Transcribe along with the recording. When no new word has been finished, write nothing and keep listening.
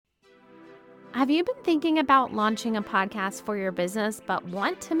Have you been thinking about launching a podcast for your business, but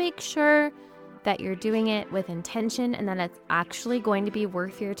want to make sure that you're doing it with intention and that it's actually going to be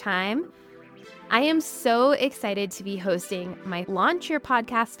worth your time? I am so excited to be hosting my Launch Your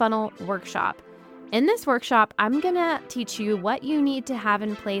Podcast Funnel workshop. In this workshop, I'm going to teach you what you need to have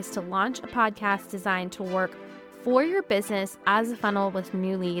in place to launch a podcast designed to work for your business as a funnel with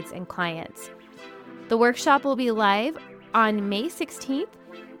new leads and clients. The workshop will be live on May 16th.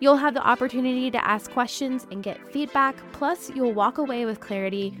 You'll have the opportunity to ask questions and get feedback, plus you'll walk away with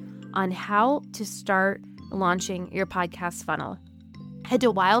clarity on how to start launching your podcast funnel. Head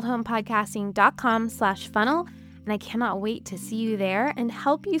to wildhomepodcasting.com/funnel, and I cannot wait to see you there and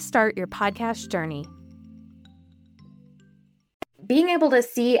help you start your podcast journey. Being able to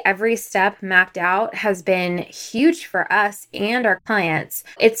see every step mapped out has been huge for us and our clients.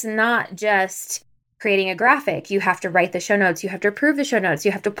 It's not just creating a graphic. You have to write the show notes. You have to approve the show notes.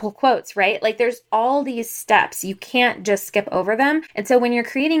 You have to pull quotes, right? Like there's all these steps. You can't just skip over them. And so when you're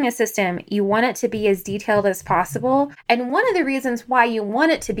creating a system, you want it to be as detailed as possible. And one of the reasons why you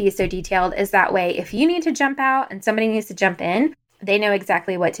want it to be so detailed is that way, if you need to jump out and somebody needs to jump in, they know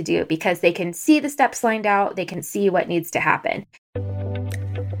exactly what to do because they can see the steps lined out. They can see what needs to happen.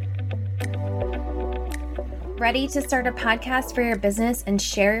 Ready to start a podcast for your business and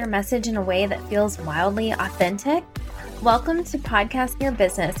share your message in a way that feels wildly authentic? Welcome to Podcast Your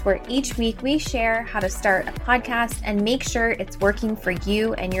Business, where each week we share how to start a podcast and make sure it's working for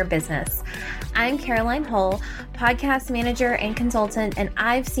you and your business. I'm Caroline Hull, podcast manager and consultant, and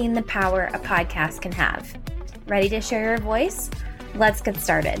I've seen the power a podcast can have. Ready to share your voice? Let's get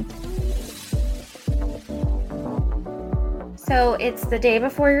started. So it's the day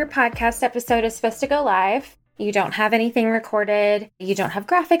before your podcast episode is supposed to go live. You don't have anything recorded. You don't have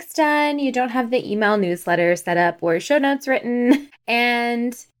graphics done. You don't have the email newsletter set up or show notes written.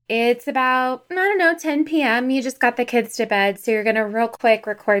 And it's about, 10 p.m. You just got the kids to bed. So you're going to real quick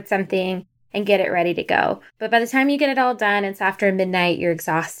record something and get it ready to go. But by the time you get it all done, it's after midnight, you're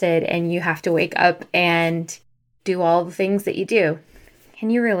exhausted and you have to wake up and do all the things that you do.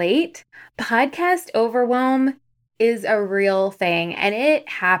 Can you relate? Podcast overwhelm is a real thing and it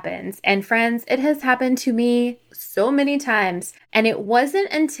happens. And friends, it has happened to me so many times. And it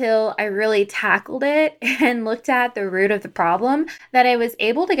wasn't until I really tackled it and looked at the root of the problem that I was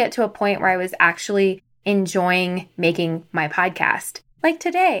able to get to a point where I was actually enjoying making my podcast. Like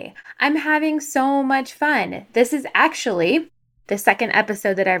today, I'm having so much fun. This is actually the second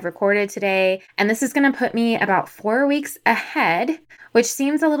episode that I've recorded today, and this is going to put me about 4 weeks ahead, which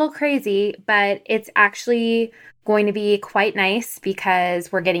seems a little crazy, but it's actually going to be quite nice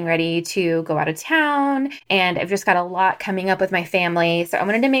because we're getting ready to go out of town and I've just got a lot coming up with my family. So I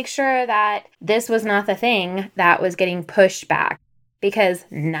wanted to make sure that this was not the thing that was getting pushed back, because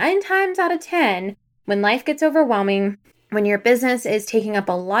 9 times out of 10, when life gets overwhelming, when your business is taking up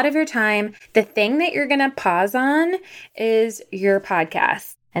a lot of your time, the thing that you're going to pause on is your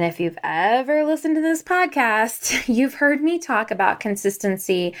podcast. And if you've ever listened to this podcast, you've heard me talk about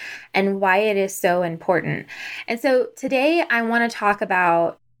consistency and why it is so important. And so today I want to talk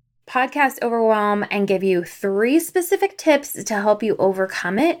about podcast overwhelm and give you 3 specific tips to help you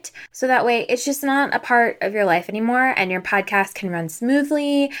overcome it. So that way it's just not a part of your life anymore and your podcast can run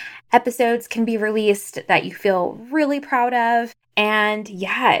smoothly. Episodes can be released that you feel really proud of. And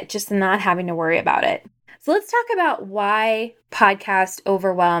just not having to worry about it. So let's talk about why podcast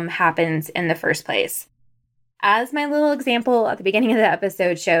overwhelm happens in the first place. As my little example at the beginning of the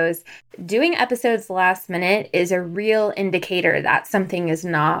episode shows, doing episodes last minute is a real indicator that something is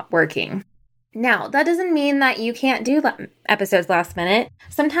not working. Now, that doesn't mean that you can't do episodes last minute.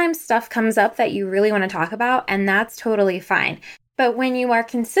 Sometimes stuff comes up that you really want to talk about, and that's totally fine. But when you are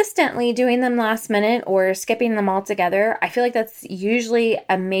consistently doing them last minute or skipping them altogether, I feel like that's usually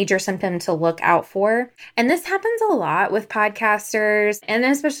a major symptom to look out for. And this happens a lot with podcasters, and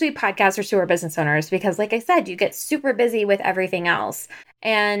especially podcasters who are business owners, because like I said, you get super busy with everything else,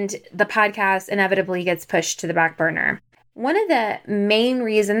 and the podcast inevitably gets pushed to the back burner. One of the main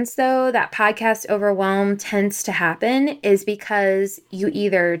reasons, though, that podcast overwhelm tends to happen is because you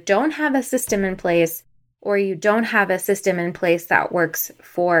either don't have a system in place or you don't have a system in place that works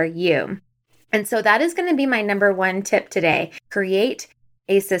for you. And so that is going to be my number 1 tip today. Create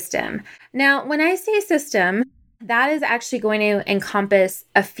a system. Now, when I say system, that is actually going to encompass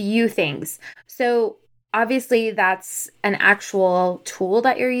a few things. So obviously that's an actual tool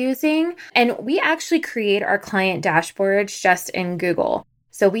that you're using. And we actually create our client dashboards just in Google.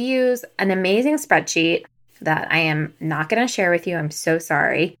 So we use an amazing spreadsheet that I am not going to share with you. I'm so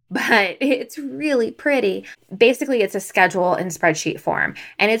sorry, but it's really pretty. Basically, it's a schedule in spreadsheet form,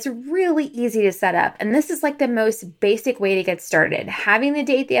 and it's really easy to set up. And this is like the most basic way to get started. Having the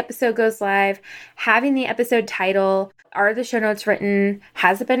date the episode goes live, having the episode title, are the show notes written,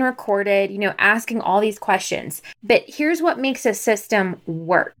 has it been recorded, asking all these questions. But here's what makes a system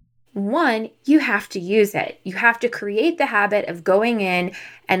work. One, you have to use it. You have to create the habit of going in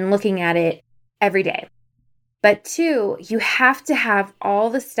and looking at it every day. But two, you have to have all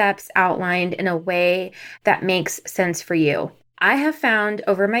the steps outlined in a way that makes sense for you. I have found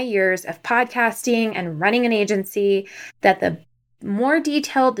over my years of podcasting and running an agency that the more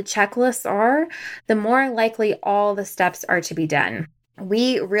detailed the checklists are, the more likely all the steps are to be done.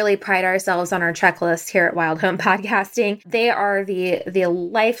 We really pride ourselves on our checklists here at Wild Home Podcasting. They are the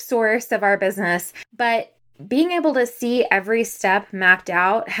life source of our business, but being able to see every step mapped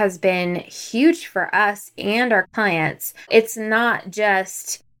out has been huge for us and our clients. It's not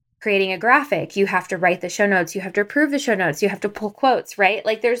just creating a graphic. You have to write the show notes. You have to approve the show notes. You have to pull quotes, right?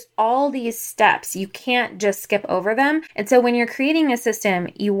 Like there's all these steps. You can't just skip over them. And so when you're creating a system,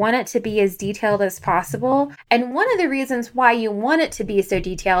 you want it to be as detailed as possible. And one of the reasons why you want it to be so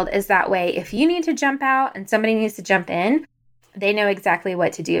detailed is that way, if you need to jump out and somebody needs to jump in, they know exactly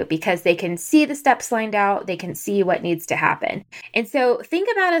what to do because they can see the steps lined out. They can see what needs to happen. And so think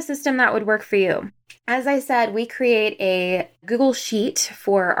about a system that would work for you. As I said, we create a Google Sheet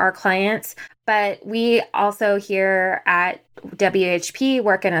for our clients, but we also here at WHP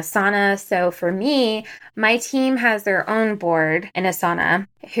work in Asana. So for me, my team has their own board in Asana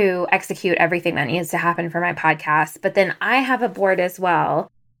who execute everything that needs to happen for my podcast. But then I have a board as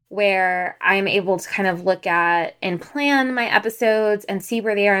well where I'm able to kind of look at and plan my episodes and see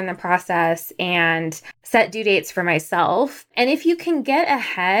where they are in the process and set due dates for myself. And if you can get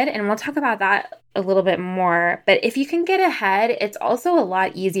ahead, and we'll talk about that a little bit more, but if you can get ahead, it's also a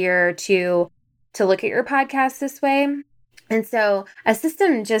lot easier to look at your podcast this way. And so a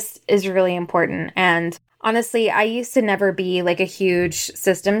system just is really important. And honestly, I used to never be like a huge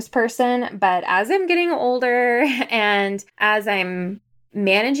systems person, but as I'm getting older and as I'm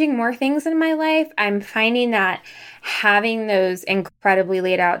managing more things in my life, I'm finding that having those incredibly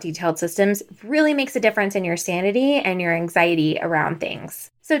laid out, detailed systems really makes a difference in your sanity and your anxiety around things.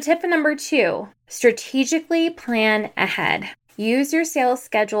 So tip number 2, strategically plan ahead. Use your sales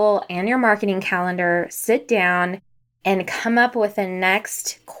schedule and your marketing calendar, sit down and come up with the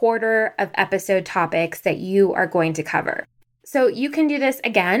next quarter of episode topics that you are going to cover. So you can do this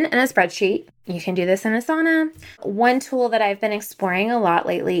again in a spreadsheet. You can do this in Asana. One tool that I've been exploring a lot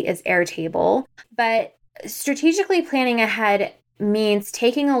lately is Airtable, but strategically planning ahead means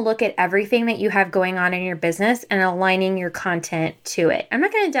taking a look at everything that you have going on in your business and aligning your content to it. I'm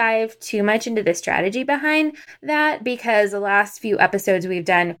not going to dive too much into the strategy behind that because the last few episodes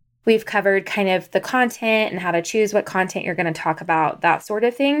we've covered kind of the content and how to choose what content you're going to talk about, that sort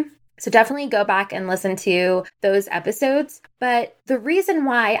of thing. So definitely go back and listen to those episodes. But the reason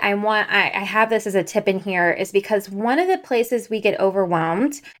why I have this as a tip in here is because one of the places we get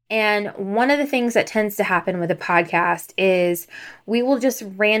overwhelmed, and one of the things that tends to happen with a podcast is we will just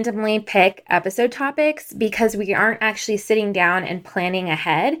randomly pick episode topics because we aren't actually sitting down and planning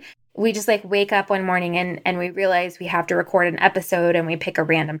ahead. We just like wake up one morning and we realize we have to record an episode and we pick a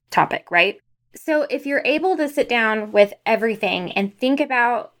random topic, right? So if you're able to sit down with everything and think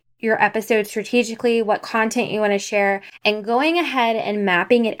about your episode strategically, what content you want to share, and going ahead and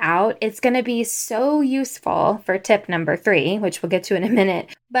mapping it out, it's going to be so useful for tip number 3, which we'll get to in a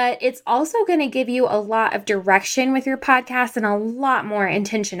minute. But it's also going to give you a lot of direction with your podcast and a lot more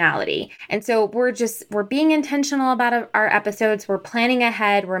intentionality. And so we're being intentional about our episodes. We're planning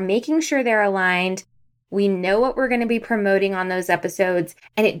ahead. We're making sure they're aligned. We know what we're going to be promoting on those episodes,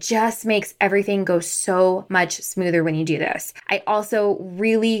 and it just makes everything go so much smoother when you do this. I also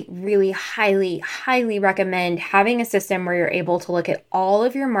really, really highly recommend having a system where you're able to look at all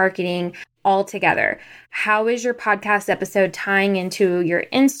of your marketing all together. How is your podcast episode tying into your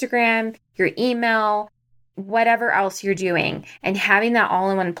Instagram, your email, whatever else you're doing, and having that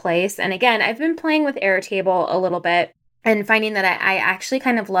all in one place? And again, I've been playing with Airtable a little bit and finding that I actually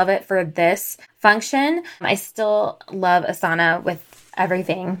kind of love it for this function. I still love Asana with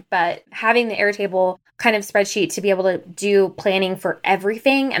everything, but having the Airtable kind of spreadsheet to be able to do planning for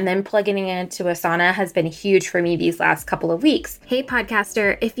everything and then plugging it into Asana has been huge for me these last couple of weeks. Hey,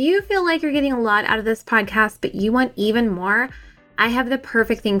 podcaster, if you feel like you're getting a lot out of this podcast, but you want even more, I have the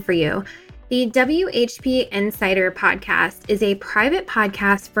perfect thing for you. The WHP Insider podcast is a private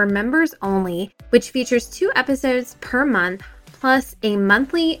podcast for members only, which features 2 episodes per month, plus a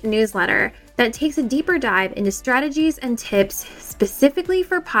monthly newsletter that takes a deeper dive into strategies and tips specifically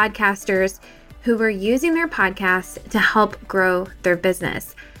for podcasters who are using their podcasts to help grow their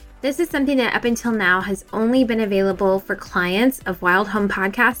business. This is something that up until now has only been available for clients of Wild Home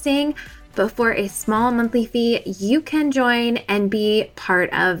Podcasting, but for a small monthly fee, you can join and be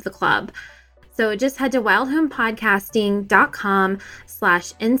part of the club. So just head to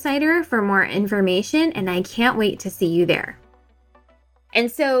wildhomepodcasting.com/insider for more information, and I can't wait to see you there.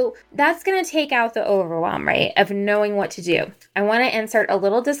 And so that's going to take out the overwhelm, right, of knowing what to do. I want to insert a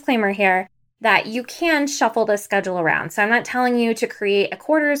little disclaimer here that you can shuffle the schedule around. So I'm not telling you to create a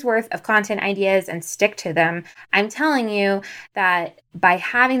quarter's worth of content ideas and stick to them. I'm telling you that by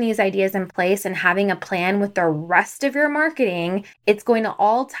having these ideas in place and having a plan with the rest of your marketing, it's going to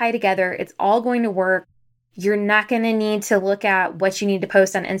all tie together. It's all going to work. You're not going to need to look at what you need to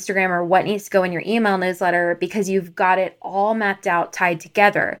post on Instagram or what needs to go in your email newsletter because you've got it all mapped out, tied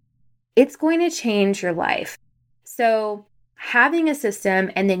together. It's going to change your life. So having a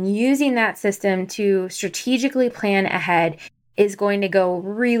system and then using that system to strategically plan ahead is going to go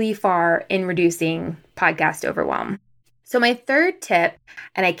really far in reducing podcast overwhelm. So my third tip,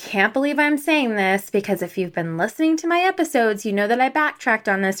 and I can't believe I'm saying this because if you've been listening to my episodes, you know that I backtracked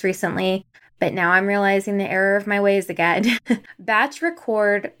on this recently, but now I'm realizing the error of my ways again. Batch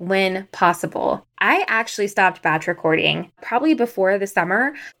record when possible. I actually stopped batch recording probably before the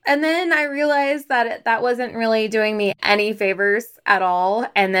summer. And then I realized that that wasn't really doing me any favors at all.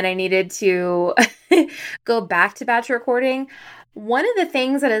 And then I needed to go back to batch recording. One of the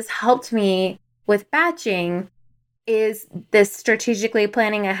things that has helped me with batching is this strategically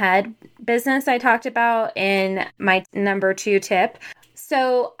planning ahead business I talked about in my number 2 tip.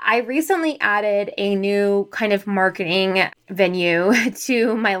 So I recently added a new kind of marketing venue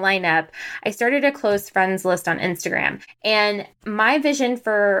to my lineup. I started a close friends list on Instagram. And my vision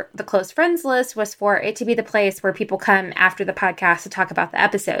for the close friends list was for it to be the place where people come after the podcast to talk about the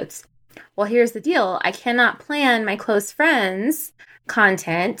episodes. Well, here's the deal. I cannot plan my close friends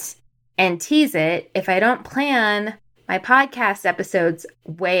content and tease it if I don't plan my podcast episodes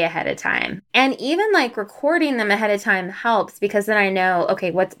way ahead of time. And even like recording them ahead of time helps because then I know, okay,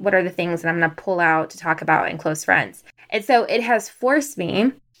 what are the things that I'm going to pull out to talk about in close friends. And so it has forced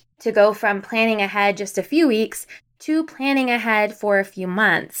me to go from planning ahead just a few weeks to planning ahead for a few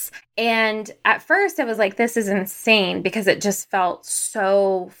months. And at first I was like, this is insane because it just felt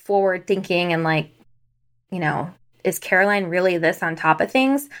so forward thinking and like, you know, is Caroline really this on top of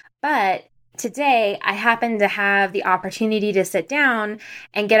things? But today, I happened to have the opportunity to sit down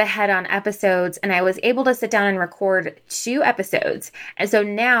and get ahead on episodes, and I was able to sit down and record 2 episodes. And so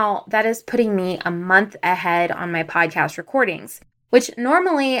now that is putting me a month ahead on my podcast recordings, which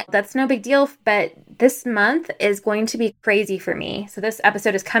normally that's no big deal, but this month is going to be crazy for me. So this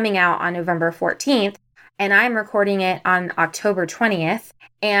episode is coming out on November 14th, and I'm recording it on October 20th,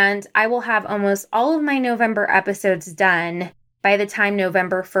 and I will have almost all of my November episodes done by the time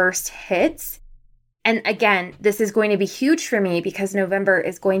November 1st hits. And again, this is going to be huge for me because November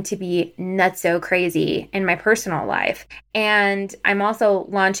is going to be nutso crazy in my personal life. And I'm also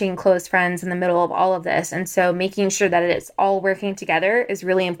launching Close Friends in the middle of all of this. And so making sure that it's all working together is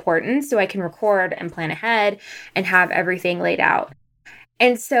really important so I can record and plan ahead and have everything laid out.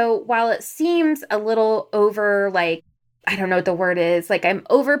 And so while it seems a little over, like, I don't know what the word is, like I'm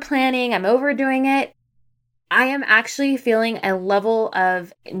over planning, I'm overdoing it, I am actually feeling a level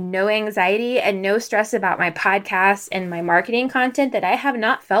of no anxiety and no stress about my podcast and my marketing content that I have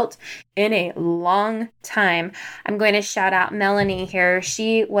not felt in a long time. I'm going to shout out Melanie here.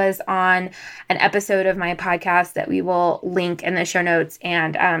 She was on an episode of my podcast that we will link in the show notes.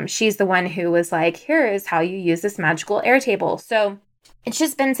 And she's the one who was like, here is how you use this magical Airtable. So it's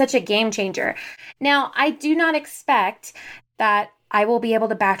just been such a game changer. Now, I do not expect that I will be able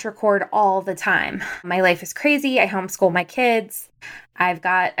to batch record all the time. My life is crazy. I homeschool my kids. I've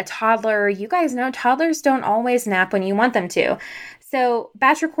got a toddler. You guys know toddlers don't always nap when you want them to. So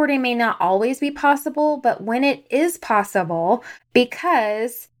batch recording may not always be possible, but when it is possible,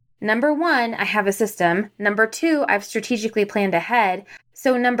 because number 1, I have a system. Number 2, I've strategically planned ahead.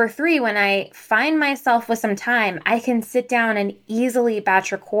 So number 3, when I find myself with some time, I can sit down and easily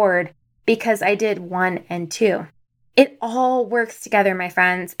batch record because I did 1 and 2. It all works together, my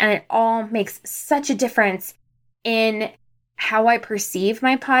friends, and it all makes such a difference in how I perceive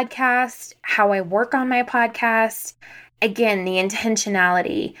my podcast, how I work on my podcast. Again, the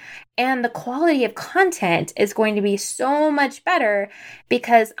intentionality and the quality of content is going to be so much better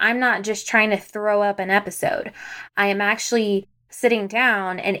because I'm not just trying to throw up an episode. I am actually sitting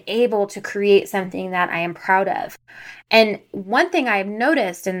down and able to create something that I am proud of. And one thing I've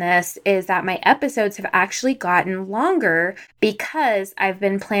noticed in this is that my episodes have actually gotten longer because I've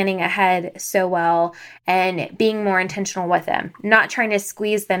been planning ahead so well and being more intentional with them, not trying to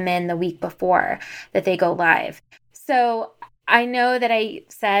squeeze them in the week before that they go live. So I know that I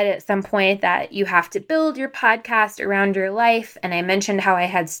said at some point that you have to build your podcast around your life, and I mentioned how I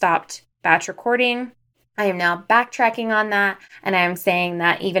had stopped batch recording. I am now backtracking on that, and I'm saying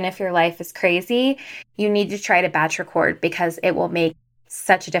that even if your life is crazy, you need to try to batch record because it will make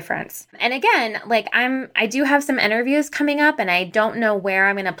such a difference. And again, I do have some interviews coming up, and I don't know where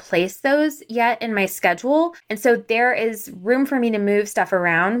I'm going to place those yet in my schedule. And so there is room for me to move stuff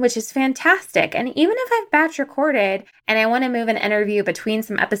around, which is fantastic. And even if I've batch recorded and I want to move an interview between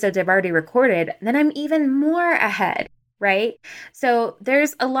some episodes I've already recorded, then I'm even more ahead. Right? So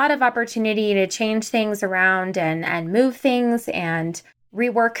there's a lot of opportunity to change things around and move things and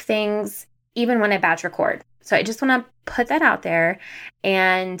rework things, even when I batch record. So I just want to put that out there.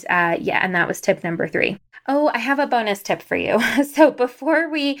 And and that was tip number 3. Oh, I have a bonus tip for you. So before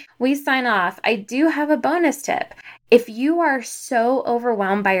we sign off, I do have a bonus tip. If you are so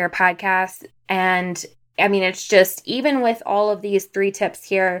overwhelmed by your podcast, and I mean, it's just, even with all of these 3 tips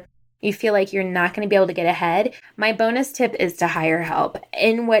here, you feel like you're not going to be able to get ahead, my bonus tip is to hire help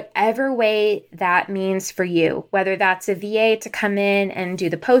in whatever way that means for you, whether that's a VA to come in and do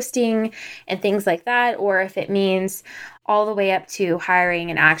the posting and things like that, or if it means all the way up to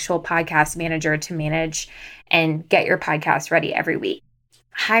hiring an actual podcast manager to manage and get your podcast ready every week.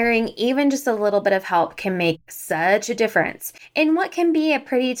 Hiring even just a little bit of help can make such a difference in what can be a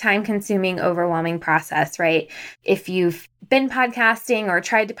pretty time-consuming, overwhelming process, right? If you've been podcasting or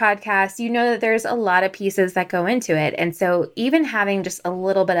tried to podcast, you know that there's a lot of pieces that go into it. And so even having just a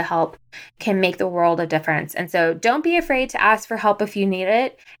little bit of help can make the world of difference. And so don't be afraid to ask for help if you need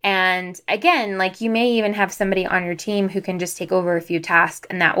it. And again, you may even have somebody on your team who can just take over a few tasks,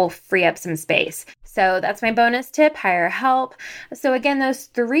 and that will free up some space. So that's my bonus tip, hire help. So again, those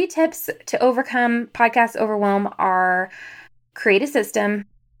 3 tips to overcome podcast overwhelm are: create a system,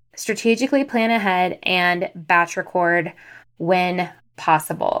 strategically plan ahead, and batch record when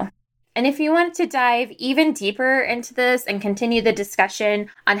possible. And if you want to dive even deeper into this and continue the discussion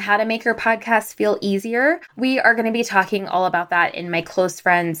on how to make your podcast feel easier, we are going to be talking all about that in my close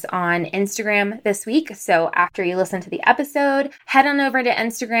friends on Instagram this week. So after you listen to the episode, head on over to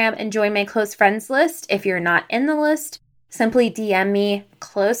Instagram and join my close friends list. If you're not in the list, simply DM me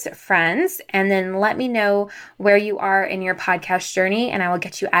close friends and then let me know where you are in your podcast journey, and I will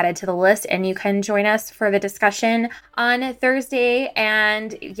get you added to the list, and you can join us for the discussion on Thursday.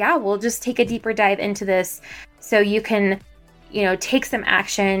 And we'll just take a deeper dive into this so you can, take some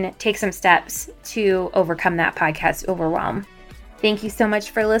action, take some steps to overcome that podcast overwhelm. Thank you so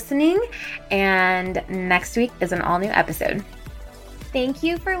much for listening, and next week is an all new episode. Thank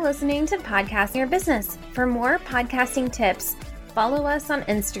you for listening to Podcast Your Business. For more podcasting tips, follow us on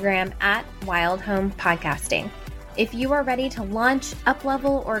Instagram at Wild Home Podcasting. If you are ready to launch,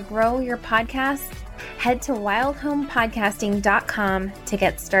 uplevel, or grow your podcast, head to wildhomepodcasting.com to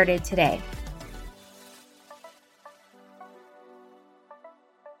get started today.